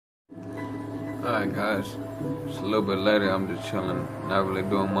Alright guys, it's a little bit later. I'm just chilling, not really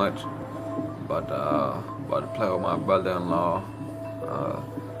doing much. About to play with my brother-in-law,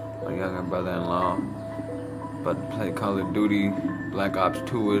 my younger brother-in-law. About to play Call of Duty. Black Ops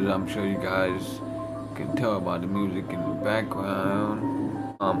 2 is, I'm sure you guys can tell about the music in the background.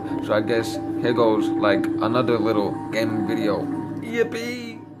 So I guess here goes like another little gaming video.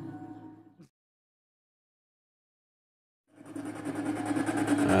 Yippee!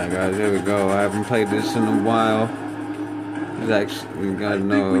 Alright guys, here we go. I haven't played this in a while. He's actually, you guys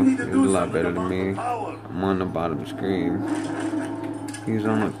know, he's a lot better than me. I'm on the bottom screen. He's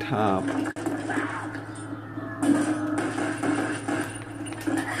on the top.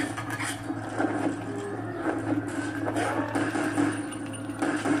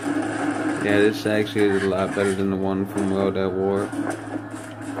 Yeah, this actually is a lot better than the one from World at War.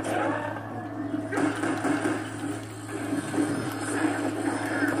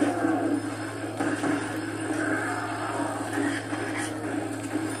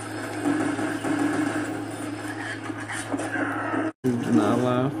 Do not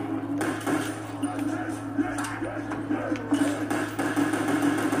laugh.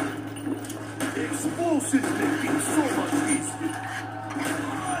 Explosives making so much easier.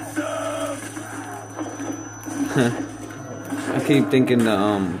 I keep thinking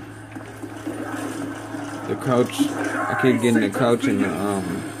the crouch. I keep getting the crouch and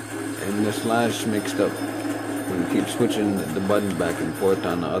the slash mixed up. When you keep switching the buttons back and forth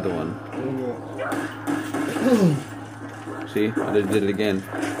on the other one. See, I just did it again.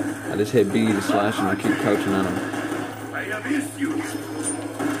 I just hit B to slash and I keep crouching on him. I have issues.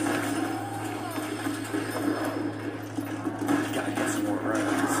 Gotta get some more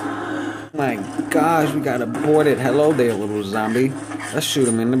rounds. My gosh, we got aborted. Hello there, little zombie. Let's shoot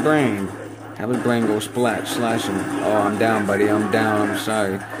him in the brain. Have his brain go splat, slash him. Oh, I'm down, buddy. I'm down. I'm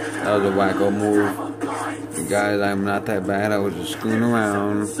sorry. That was a wacko move. You guys, I'm not that bad. I was just screwing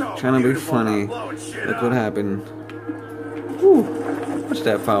around, trying to be funny. Look what happened. Whew. What's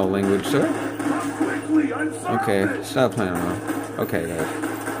that foul language, sir? Okay, stop playing around. Okay, guys.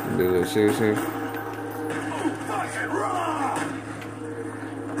 Do this seriously.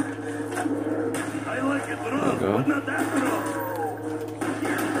 There we go.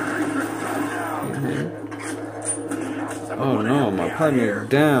 Oh no, my partner is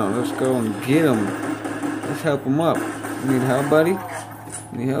down. Let's go and get him. Let's help him up. You need help, buddy?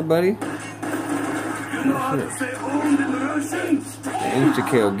 You need help, buddy? Oh, insta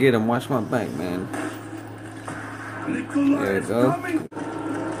kill, get him. Watch my back, man. There we go.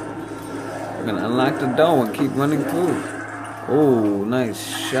 We're gonna unlock the door and keep running through. Oh, nice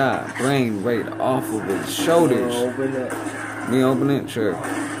shot. Brain right off of his shoulders. Me open it? Sure.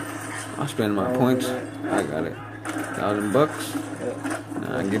 I'll spend my points. I got it. $1,000.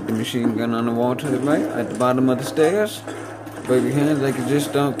 Now I get the machine gun on the wall to the right, at the bottom of the stairs. Wave your hands like you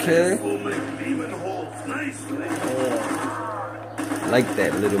just don't care. I like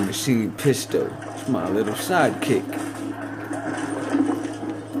that little machine pistol. It's my little sidekick.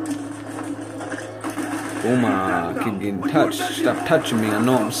 Oh my, I keep getting touched. Stop touching me. I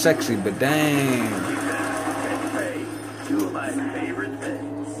know I'm sexy, but dang. Two of my favorite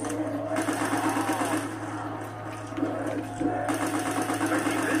things.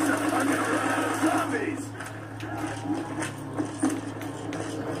 I'm gonna run out of zombies.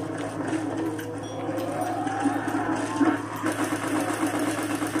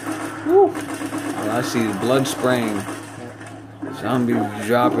 Woo. All I see is blood spraying. Zombies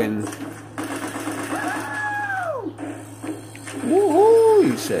dropping.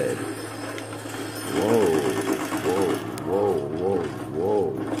 Woohoo, he said. Whoa, whoa, whoa, whoa, whoa.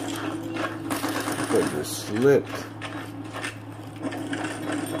 I just slipped.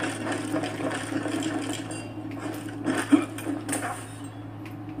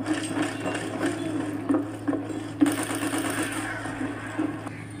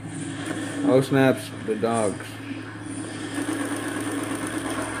 Oh snaps, the dogs.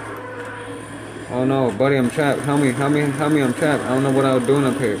 Oh no, buddy, I'm trapped. Help me, help me, help me, I'm trapped. I don't know what I was doing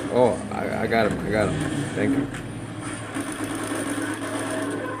up here. Oh, I got him, I got him. Thank you.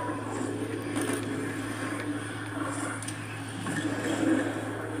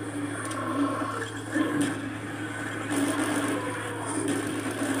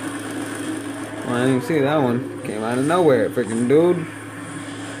 Well, I didn't even see that one. Came out of nowhere, freaking dude.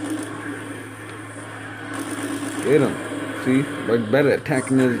 Get him. See? Work better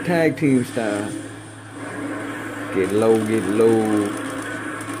attacking as a tag team style. Get low, get low.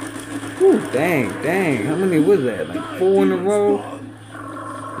 Whew, dang, dang. How many was that? Like 4 in a row?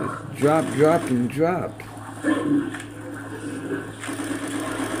 Just dropped, dropped, and dropped.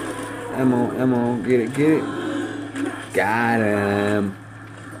 Ammo. Get it. Got him.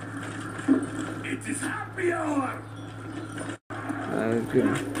 It is happy hour. That's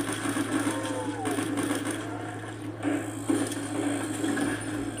good.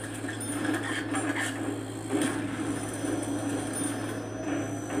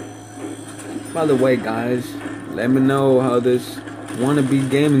 By the way, guys, let me know how this wannabe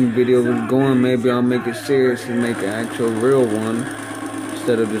gaming video is going. Maybe I'll make it serious and make an actual real one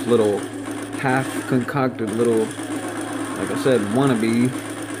instead of this little half concocted little, like I said, wannabe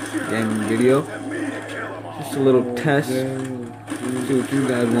gaming video. Just a little test. See what you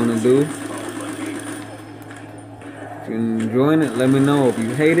guys want to do. If you're enjoying it, let me know. If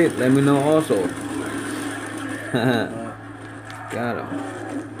you hate it, let me know also. Got him.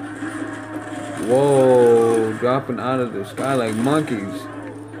 Whoa, dropping out of the sky like monkeys.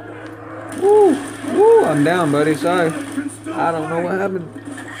 Woo, I'm down, buddy. Sorry. I don't know what happened.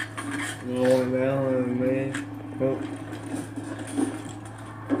 Oh, man. Oh.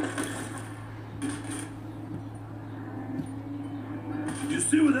 You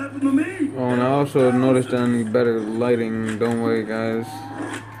see what happened to me? Oh, and I also noticed I need better lighting. Don't worry, guys.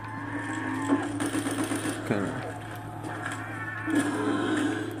 Kind of.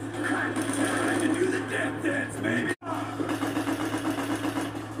 Do the death dance, baby.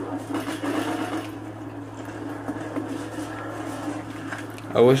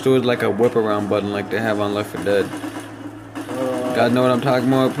 I wish there was like a whip around button like they have on Left 4 Dead. You guys know what I'm talking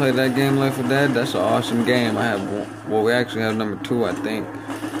about? Play that game Left 4 Dead? That's an awesome game. I have, well, we actually have number 2, I think.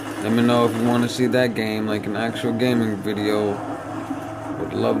 Let me know if you want to see that game, like an actual gaming video.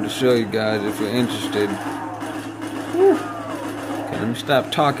 Would love to show you guys if you're interested. Whew. Okay, let me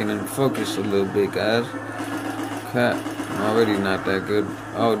stop talking and focus a little bit, guys. Crap, I'm already not that good.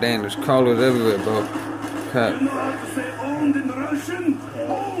 Oh, dang, there's crawlers everywhere, bro. Crap. You know how to say owned in Russian?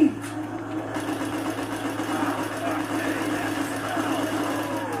 Owned.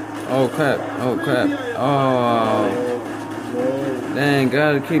 Oh crap. Oh. Dang,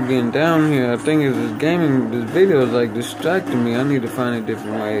 gotta keep getting down here. I think it's this video is like distracting me. I need to find a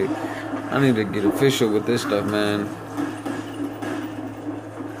different way. I need to get official with this stuff, man.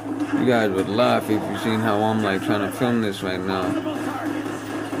 You guys would laugh if you seen how I'm like trying to film this right now.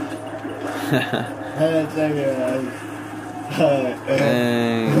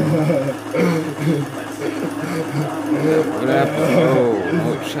 Dang. What happened? Oh,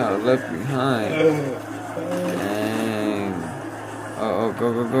 no child left behind. Dang. Oh,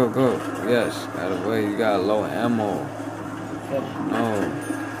 go. Yes, got away. You got low ammo. No.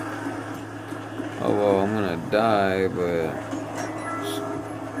 Oh, well, I'm gonna die, but...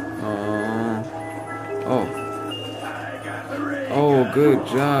 Oh, good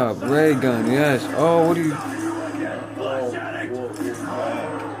job. Ray gun, yes. Oh, what are you...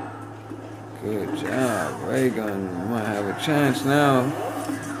 Good job, Ray gun. You might have a chance now.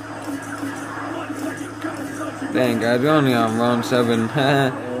 Dang, guys, we're only on round 7.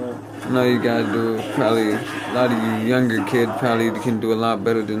 I know you guys do. Probably, a lot of you younger kids probably can do a lot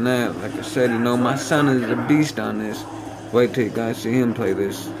better than that. Like I said, you know, my son is a beast on this. Wait till you guys see him play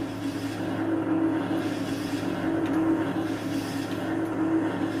this.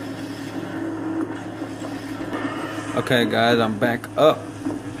 Okay, guys, I'm back up.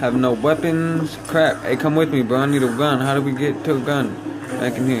 Have no weapons. Crap. Hey, come with me, bro. I need a gun. How do we get to a gun?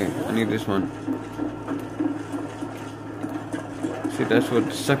 Back in here. I need this one. See, that's what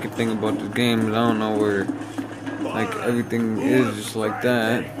the sucky thing about this game is. I don't know where, like, everything is just like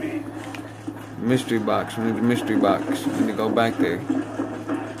that. Mystery box. We need the mystery box. We need to go back there.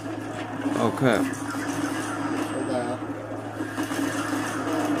 Oh, crap.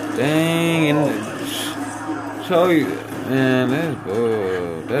 Dang, and show you. Man, that's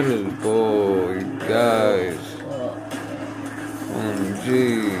bull. That is bull, you guys. OMG.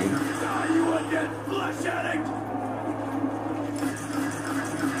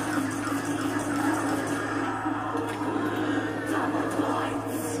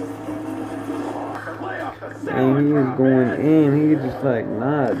 And he is going in. He's just like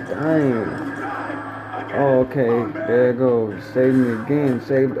not dying. Oh, okay. There it goes. Saved me again.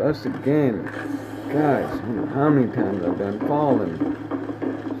 Saved us again. Guys, I don't know how many times I've been falling.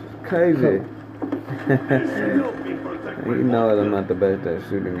 It's crazy. You know that I'm not the best at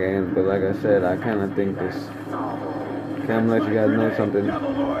shooting games, but like I said, I kind of think this. Okay, I'm gonna let you guys know something.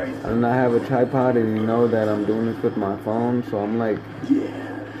 I do not have a tripod, and you know that I'm doing this with my phone, so I'm like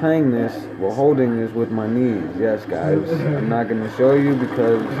playing this, well, holding this with my knees. Yes, guys. I'm not gonna show you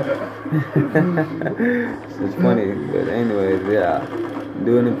because it's funny, but anyways, yeah.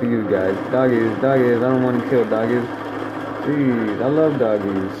 Doing it for you guys. Doggies, I don't want to kill doggies. Jeez, I love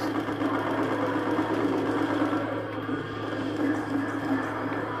doggies.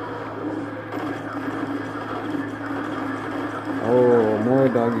 More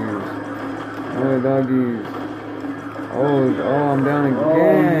doggies. More doggies. Oh, I'm down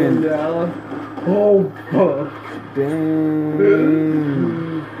again. Oh, fuck. Dang.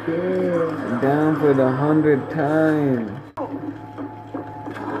 I'm down for the 100th time.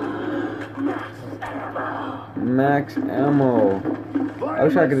 Max ammo. I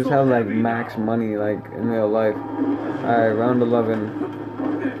wish I could just have like max money like in real life. Alright, round 11.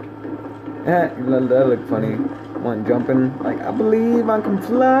 That looked funny. One jumping. Like, I believe I can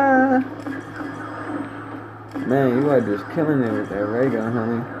fly. Man, you are just killing it with that ray gun,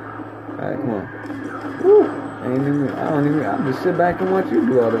 homie. Alright, come on. Woo. I'll just sit back and watch you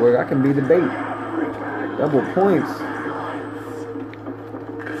do all the work. I can be the bait. Double points.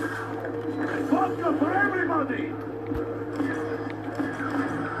 Vodka for everybody.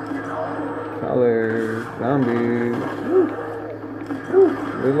 Colors, zombies. Woo. Woo.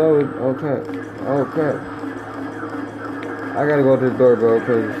 Reload. Oh crap. Oh crap. I gotta go to the door, bro,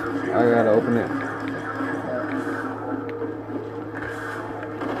 because I gotta open it.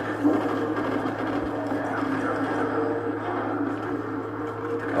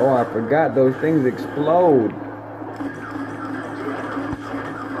 Oh, I forgot those things explode.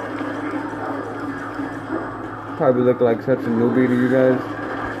 Probably look like such a newbie to you guys.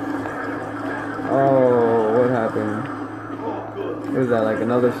 Oh, what happened? What is that, like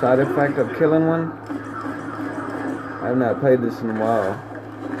another side effect of killing one? I have not played this in a while.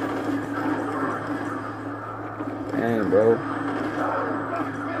 Dang, bro.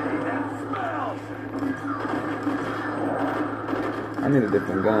 I need a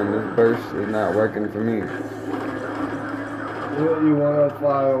different gun. This burst is not working for me. You wanna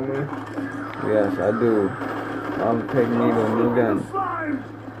fly on me? Yes, I do. I'm taking me to a new gun.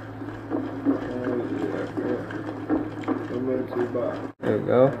 There we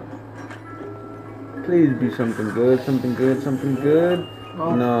go. Please be something good, something good, something good.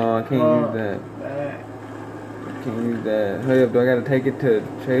 No, I can't use that. I can't use that. Hurry up, do I gotta take it to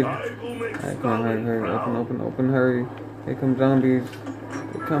trade? Alright, come on, hurry, hurry. Open, hurry. Here come zombies.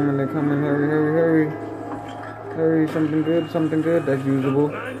 They're coming, hurry. Hurry, something good, that's usable.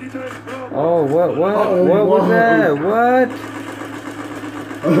 Oh, what was that? What?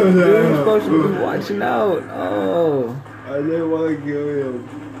 You're supposed to be watching out. Oh. I didn't want to kill him.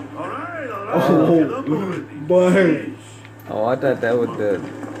 Alright, But Oh, I thought that was the...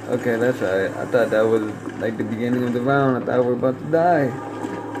 Okay, that's alright. I thought that was like the beginning of the round. I thought we were about to die.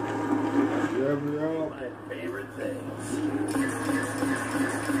 my favorite things.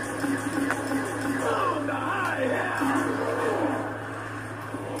 Oh, the high hell!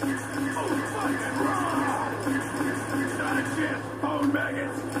 Oh, fucking wrong! Not just bone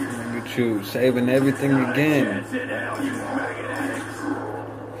maggots! Look at you, saving everything again. Chance in hell, you maggot addicts!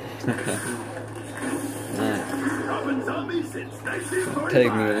 Robbing zombies since It'll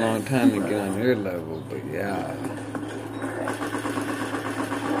take me a long time to get on your level, but yeah.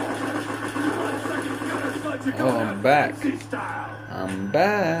 Oh, I'm back. I'm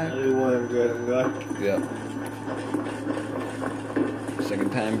back. you want to get a gun? Yep.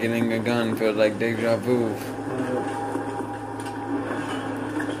 Second time getting a gun feels like deja vu.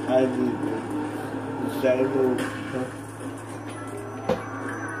 I did the same move.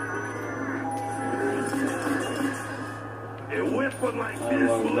 A weapon like this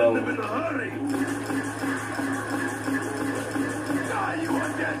will end up in a hurry. Ah, you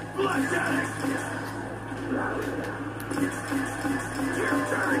undead blood addict! You're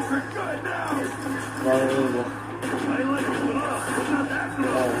turning for good now! I let you put off, but not after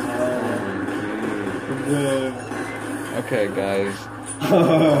all. Okay, guys.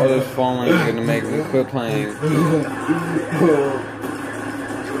 All this falling is gonna make me quit playing.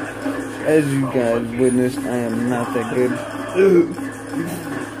 As you guys witnessed, I am not that good. You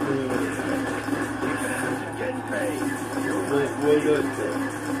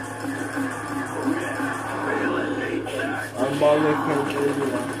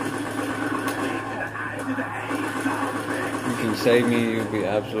can save me, you'll be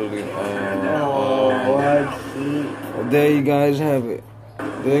absolutely... Well, there you guys have it.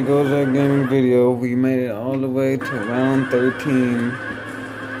 There goes our gaming video. We made it all the way to round 13.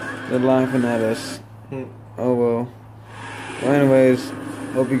 They're laughing at us. Oh well. Well, anyways,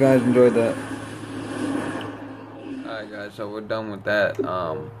 hope you guys enjoyed that. Alright guys, so we're done with that.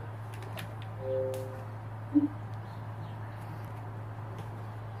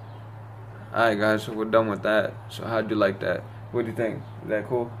 Alright guys, so we're done with that. So how'd you like that? What do you think? Is that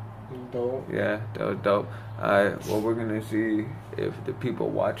cool? Dope. Yeah, that was dope. Alright, well we're gonna see if the people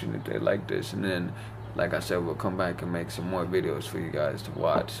watching it, they like this, and then like I said, we'll come back and make some more videos for you guys to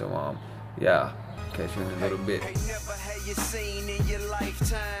watch. So Yeah, catch you in a little bit. Never had you seen in your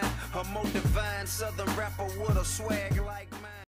lifetime a more divine southern rapper with a swag like mine.